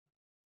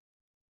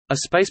A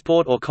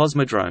spaceport or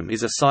cosmodrome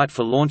is a site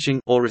for launching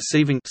or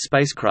receiving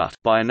spacecraft,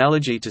 by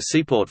analogy to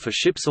seaport for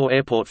ships or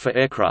airport for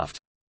aircraft.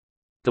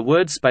 The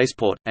word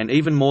spaceport, and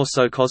even more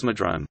so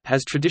cosmodrome,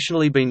 has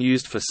traditionally been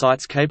used for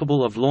sites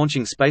capable of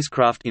launching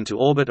spacecraft into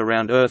orbit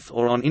around Earth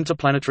or on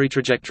interplanetary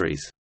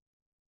trajectories.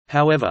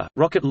 However,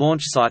 rocket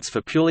launch sites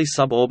for purely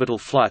suborbital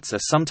flights are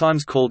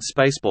sometimes called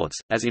spaceports,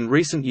 as in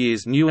recent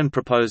years new and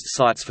proposed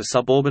sites for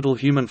suborbital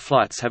human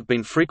flights have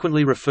been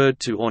frequently referred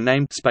to or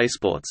named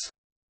spaceports.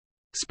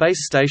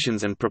 Space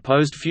stations and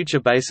proposed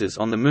future bases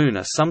on the Moon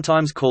are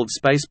sometimes called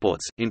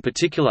spaceports, in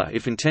particular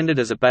if intended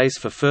as a base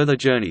for further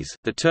journeys.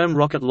 The term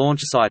rocket launch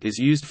site is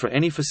used for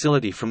any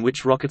facility from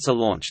which rockets are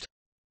launched.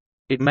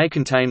 It may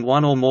contain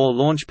one or more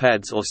launch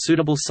pads or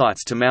suitable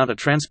sites to mount a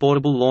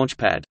transportable launch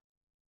pad.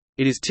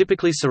 It is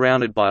typically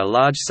surrounded by a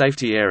large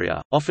safety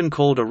area, often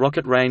called a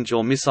rocket range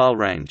or missile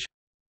range.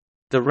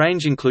 The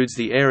range includes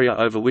the area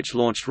over which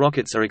launched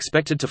rockets are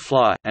expected to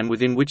fly, and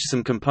within which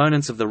some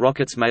components of the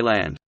rockets may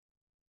land.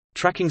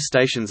 Tracking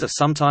stations are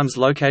sometimes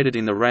located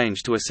in the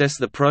range to assess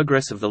the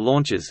progress of the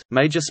launches.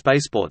 Major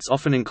spaceports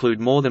often include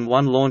more than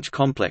one launch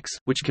complex,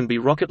 which can be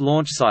rocket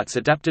launch sites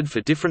adapted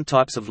for different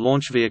types of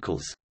launch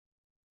vehicles.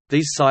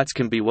 These sites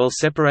can be well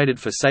separated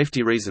for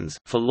safety reasons,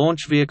 for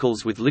launch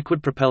vehicles with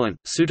liquid propellant,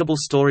 suitable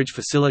storage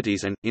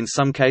facilities and, in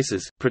some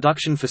cases,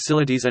 production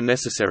facilities are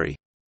necessary.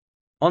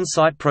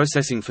 On-site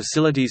processing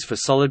facilities for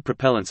solid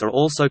propellants are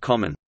also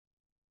common.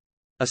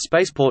 A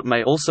spaceport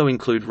may also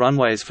include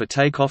runways for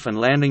takeoff and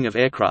landing of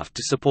aircraft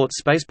to support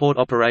spaceport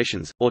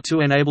operations, or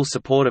to enable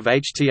support of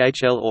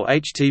HTHL or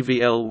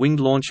HTVL winged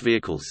launch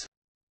vehicles.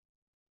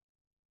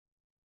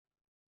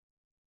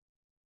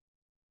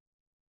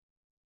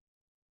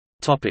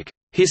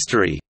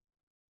 History.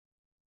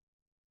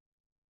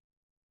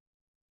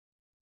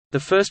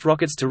 The first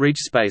rockets to reach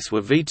space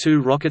were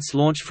V-2 rockets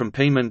launched from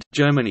Piemont,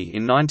 Germany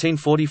in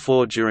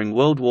 1944 during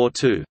World War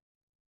II.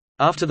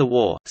 After the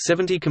war,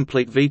 70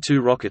 complete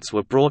V-2 rockets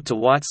were brought to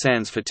White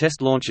Sands for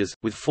test launches,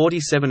 with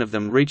 47 of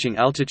them reaching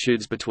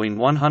altitudes between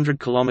 100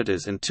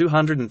 km and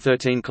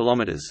 213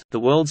 km. The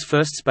world's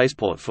first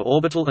spaceport for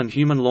orbital and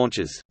human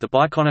launches, the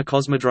Baikonur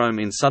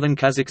Cosmodrome in southern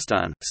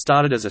Kazakhstan,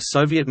 started as a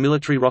Soviet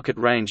military rocket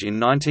range in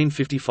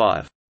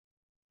 1955.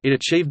 It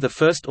achieved the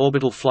first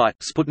orbital flight,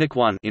 Sputnik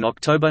 1, in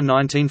October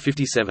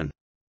 1957.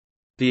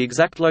 The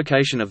exact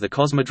location of the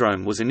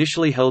Cosmodrome was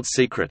initially held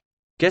secret.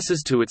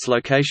 Guesses to its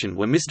location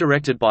were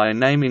misdirected by a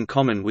name in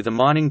common with a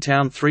mining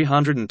town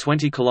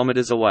 320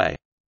 km away.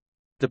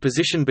 The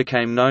position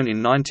became known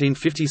in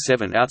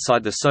 1957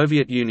 outside the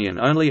Soviet Union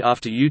only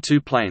after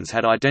U-2 planes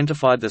had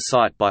identified the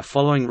site by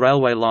following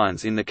railway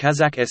lines in the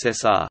Kazakh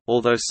SSR.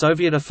 Although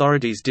Soviet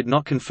authorities did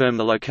not confirm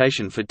the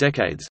location for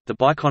decades, the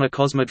Baikonur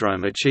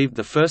Cosmodrome achieved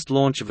the first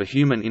launch of a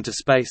human into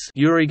space,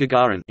 Yuri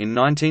Gagarin, in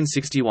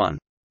 1961.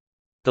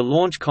 The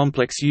launch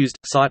complex used,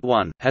 Site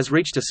 1, has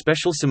reached a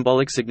special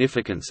symbolic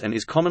significance and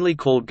is commonly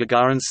called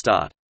Gagarin's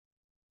Start.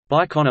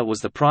 Baikonur was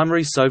the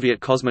primary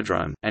Soviet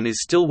cosmodrome, and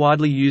is still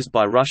widely used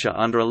by Russia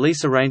under a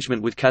lease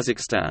arrangement with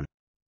Kazakhstan.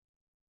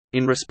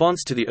 In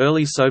response to the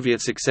early Soviet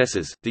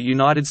successes, the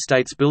United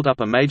States built up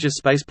a major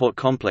spaceport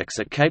complex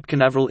at Cape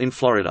Canaveral in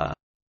Florida.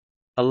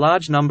 A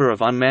large number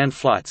of unmanned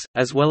flights,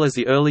 as well as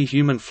the early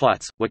human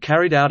flights, were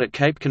carried out at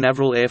Cape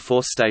Canaveral Air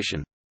Force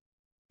Station.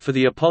 For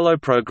the Apollo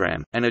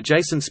program, an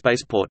adjacent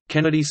spaceport,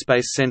 Kennedy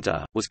Space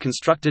Center, was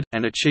constructed,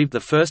 and achieved the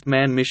first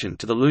manned mission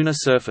to the lunar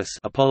surface,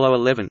 Apollo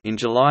 11, in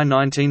July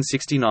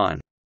 1969.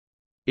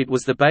 It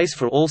was the base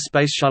for all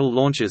Space Shuttle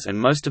launches and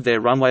most of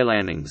their runway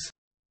landings.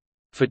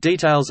 For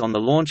details on the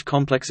launch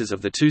complexes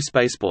of the two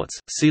spaceports,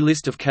 see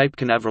List of Cape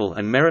Canaveral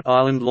and Merritt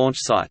Island launch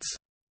sites.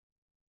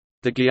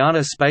 The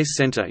Guiana Space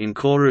Center in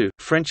Kourou,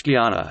 French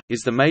Guiana,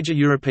 is the major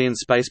European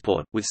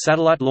spaceport, with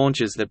satellite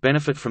launches that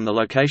benefit from the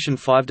location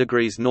 5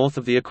 degrees north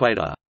of the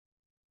equator.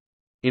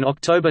 In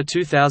October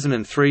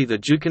 2003, the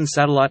Jiuquan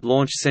Satellite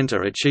Launch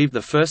Center achieved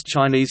the first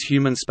Chinese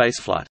human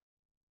spaceflight.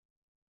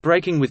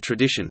 Breaking with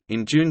tradition,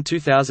 in June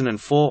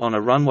 2004 on a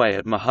runway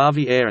at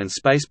Mojave Air and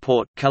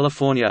Spaceport,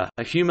 California,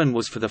 a human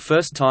was for the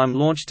first time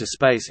launched to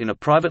space in a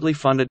privately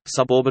funded,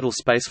 suborbital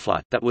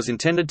spaceflight that was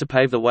intended to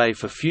pave the way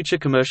for future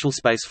commercial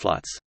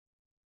spaceflights.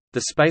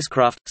 The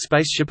spacecraft,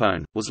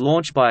 SpaceShipOne, was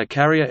launched by a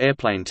carrier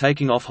airplane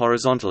taking off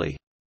horizontally.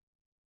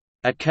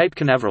 At Cape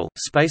Canaveral,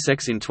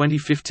 SpaceX in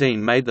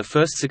 2015 made the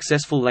first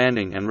successful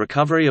landing and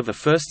recovery of a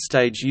first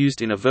stage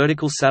used in a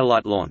vertical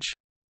satellite launch.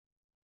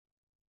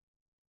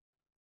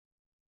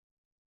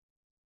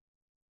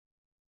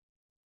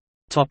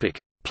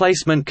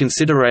 Placement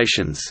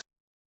considerations.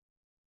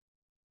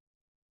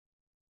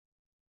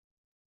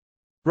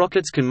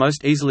 Rockets can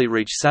most easily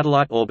reach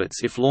satellite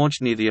orbits if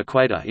launched near the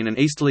equator in an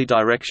easterly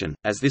direction,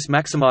 as this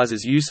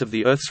maximizes use of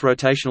the Earth's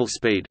rotational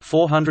speed,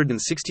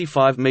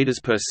 465 meters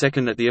per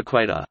second at the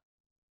equator.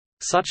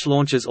 Such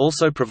launches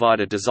also provide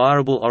a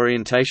desirable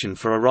orientation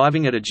for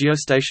arriving at a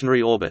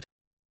geostationary orbit.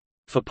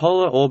 For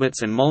polar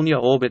orbits and Molniya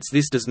orbits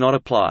this does not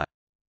apply.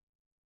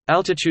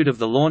 Altitude of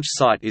the launch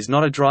site is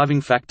not a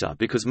driving factor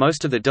because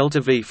most of the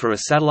delta-v for a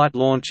satellite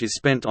launch is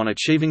spent on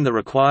achieving the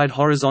required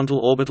horizontal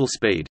orbital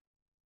speed.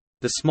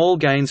 The small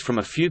gains from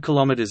a few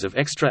kilometers of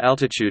extra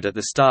altitude at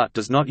the start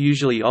does not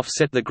usually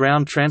offset the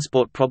ground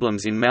transport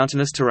problems in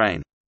mountainous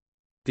terrain.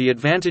 The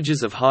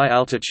advantages of high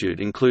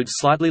altitude include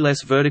slightly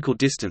less vertical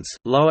distance,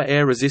 lower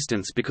air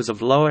resistance because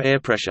of lower air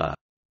pressure.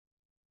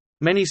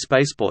 Many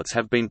spaceports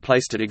have been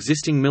placed at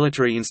existing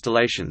military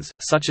installations,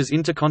 such as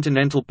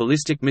intercontinental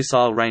ballistic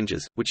missile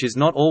ranges, which is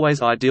not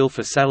always ideal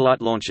for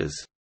satellite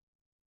launches.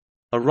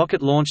 A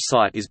rocket launch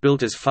site is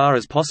built as far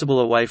as possible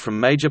away from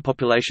major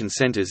population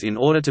centers in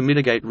order to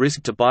mitigate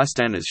risk to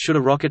bystanders should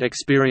a rocket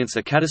experience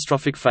a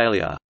catastrophic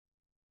failure.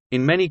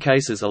 In many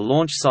cases, a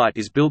launch site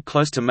is built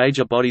close to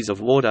major bodies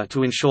of water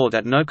to ensure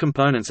that no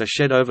components are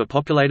shed over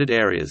populated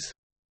areas.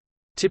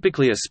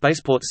 Typically, a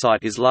spaceport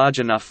site is large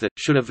enough that,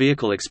 should a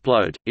vehicle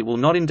explode, it will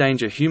not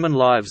endanger human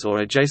lives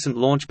or adjacent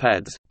launch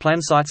pads.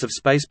 Planned sites of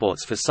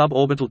spaceports for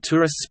suborbital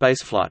tourist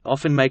spaceflight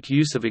often make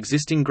use of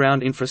existing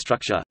ground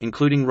infrastructure,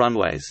 including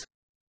runways.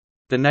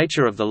 The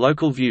nature of the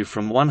local view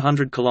from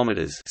 100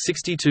 kilometers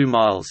 (62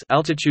 miles)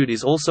 altitude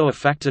is also a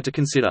factor to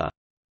consider.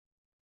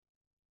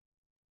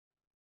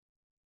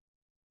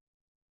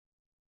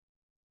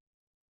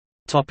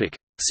 Topic: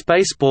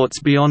 Spaceports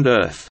beyond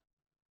Earth.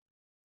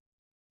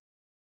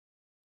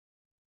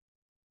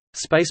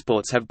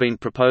 Spaceports have been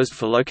proposed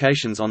for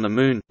locations on the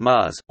Moon,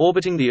 Mars,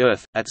 orbiting the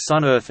Earth, at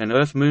Sun-Earth and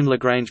Earth-Moon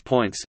Lagrange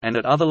points, and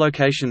at other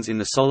locations in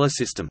the Solar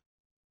System.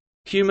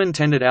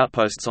 Human-tended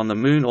outposts on the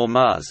Moon or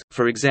Mars,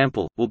 for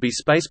example, will be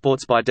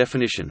spaceports by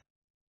definition.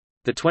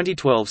 The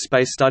 2012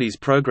 Space Studies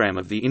program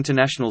of the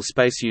International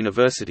Space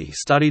University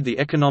studied the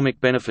economic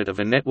benefit of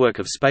a network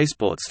of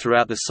spaceports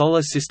throughout the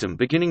Solar System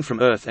beginning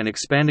from Earth and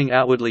expanding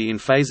outwardly in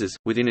phases,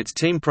 within its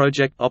team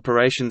Project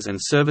Operations and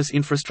Service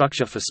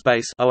Infrastructure for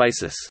Space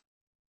 (OASIS).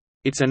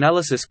 Its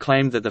analysis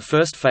claimed that the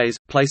first phase,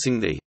 placing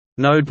the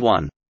Node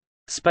 1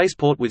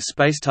 spaceport with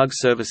space tug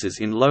services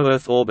in low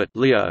Earth orbit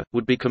 (LEO),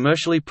 would be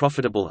commercially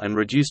profitable and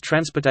reduce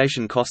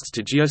transportation costs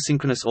to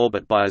geosynchronous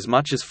orbit by as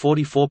much as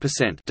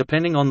 44%,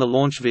 depending on the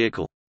launch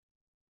vehicle.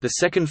 The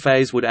second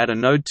phase would add a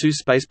Node 2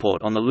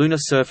 spaceport on the lunar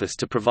surface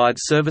to provide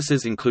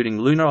services including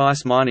lunar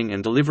ice mining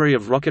and delivery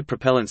of rocket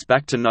propellants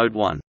back to Node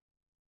 1.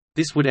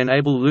 This would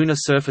enable lunar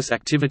surface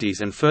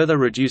activities and further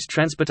reduce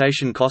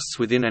transportation costs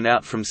within and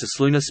out from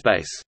cislunar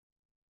space.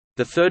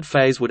 The third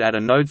phase would add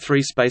a Node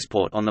 3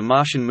 spaceport on the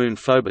Martian moon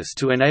Phobos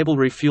to enable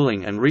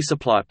refueling and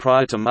resupply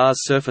prior to Mars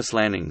surface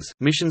landings,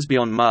 missions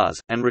beyond Mars,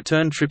 and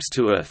return trips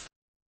to Earth.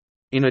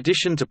 In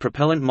addition to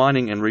propellant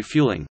mining and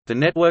refueling, the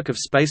network of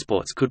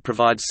spaceports could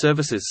provide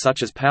services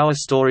such as power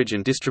storage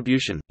and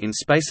distribution,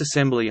 in-space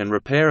assembly and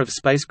repair of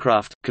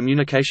spacecraft,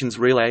 communications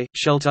relay,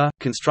 shelter,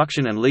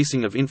 construction and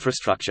leasing of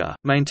infrastructure,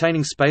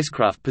 maintaining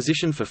spacecraft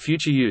position for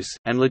future use,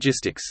 and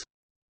logistics.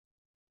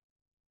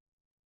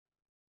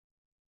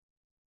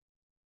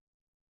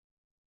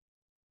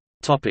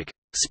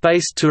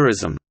 Space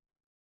tourism.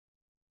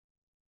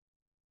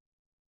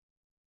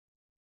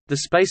 The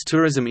space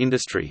tourism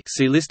industry,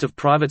 see List of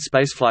private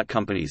spaceflight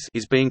companies,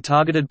 is being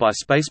targeted by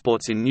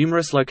spaceports in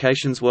numerous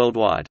locations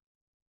worldwide.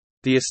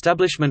 The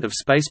establishment of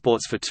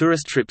spaceports for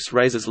tourist trips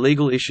raises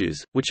legal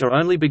issues, which are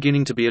only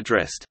beginning to be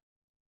addressed.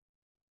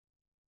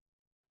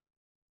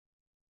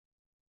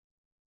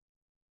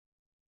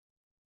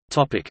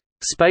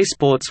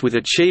 Spaceports with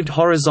achieved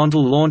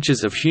horizontal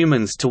launches of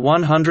humans to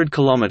 100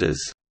 kilometers.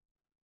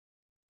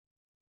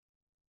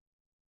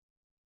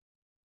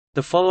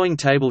 The following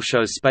table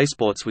shows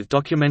spaceports with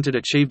documented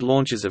achieved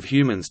launches of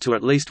humans to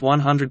at least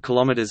 100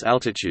 km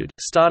altitude,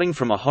 starting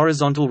from a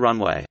horizontal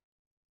runway.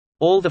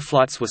 All the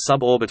flights were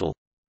suborbital.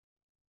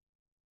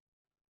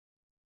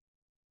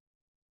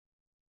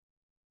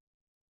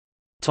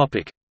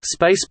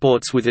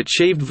 Spaceports with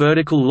achieved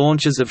vertical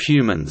launches of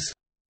humans.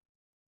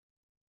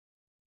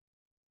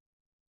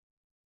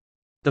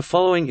 The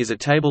following is a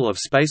table of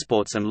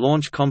spaceports and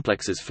launch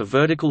complexes for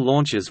vertical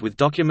launches with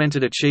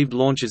documented achieved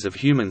launches of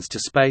humans to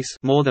space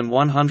more than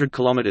 100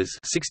 km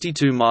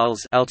 (62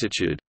 miles)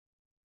 altitude.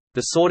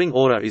 The sorting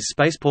order is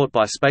spaceport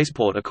by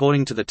spaceport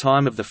according to the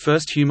time of the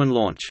first human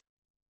launch.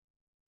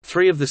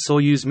 3 of the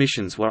Soyuz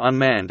missions were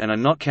unmanned and are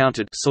not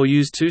counted: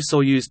 Soyuz 2,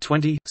 Soyuz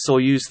 20,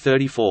 Soyuz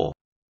 34.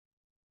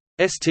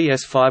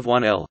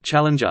 STS-51L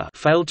Challenger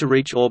failed to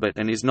reach orbit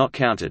and is not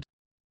counted.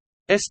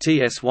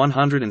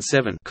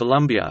 STS-107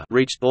 Columbia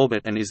reached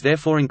orbit and is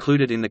therefore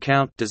included in the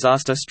count.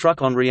 Disaster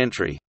struck on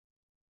re-entry.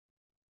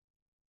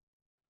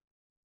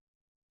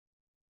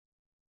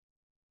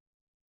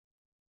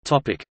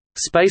 Topic: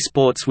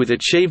 Spaceports with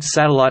achieved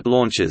satellite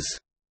launches.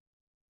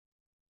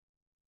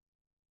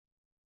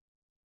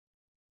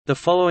 The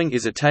following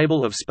is a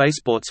table of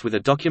spaceports with a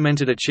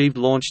documented achieved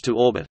launch to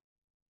orbit.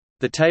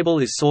 The table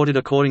is sorted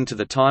according to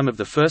the time of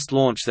the first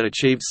launch that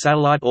achieved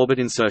satellite orbit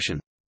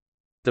insertion.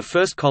 The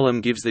first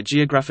column gives the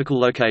geographical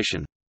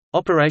location.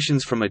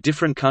 Operations from a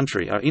different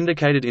country are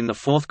indicated in the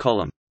fourth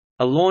column.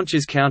 A launch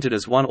is counted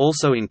as one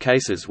also in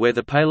cases where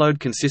the payload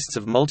consists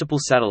of multiple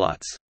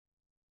satellites.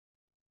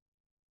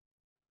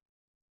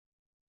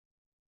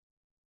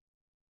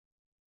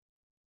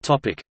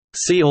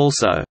 See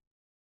also: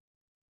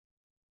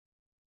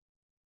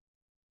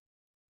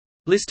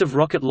 List of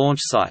rocket launch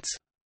sites.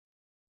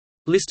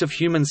 List of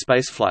human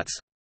spaceflights.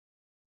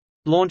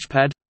 Launch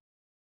pad.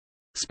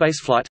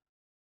 Spaceflight.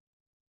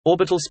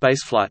 Orbital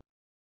spaceflight.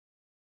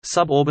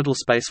 Suborbital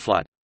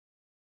spaceflight.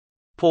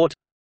 Port.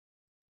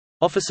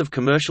 Office of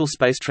Commercial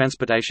Space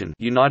Transportation,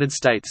 United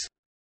States.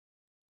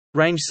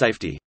 Range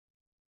safety.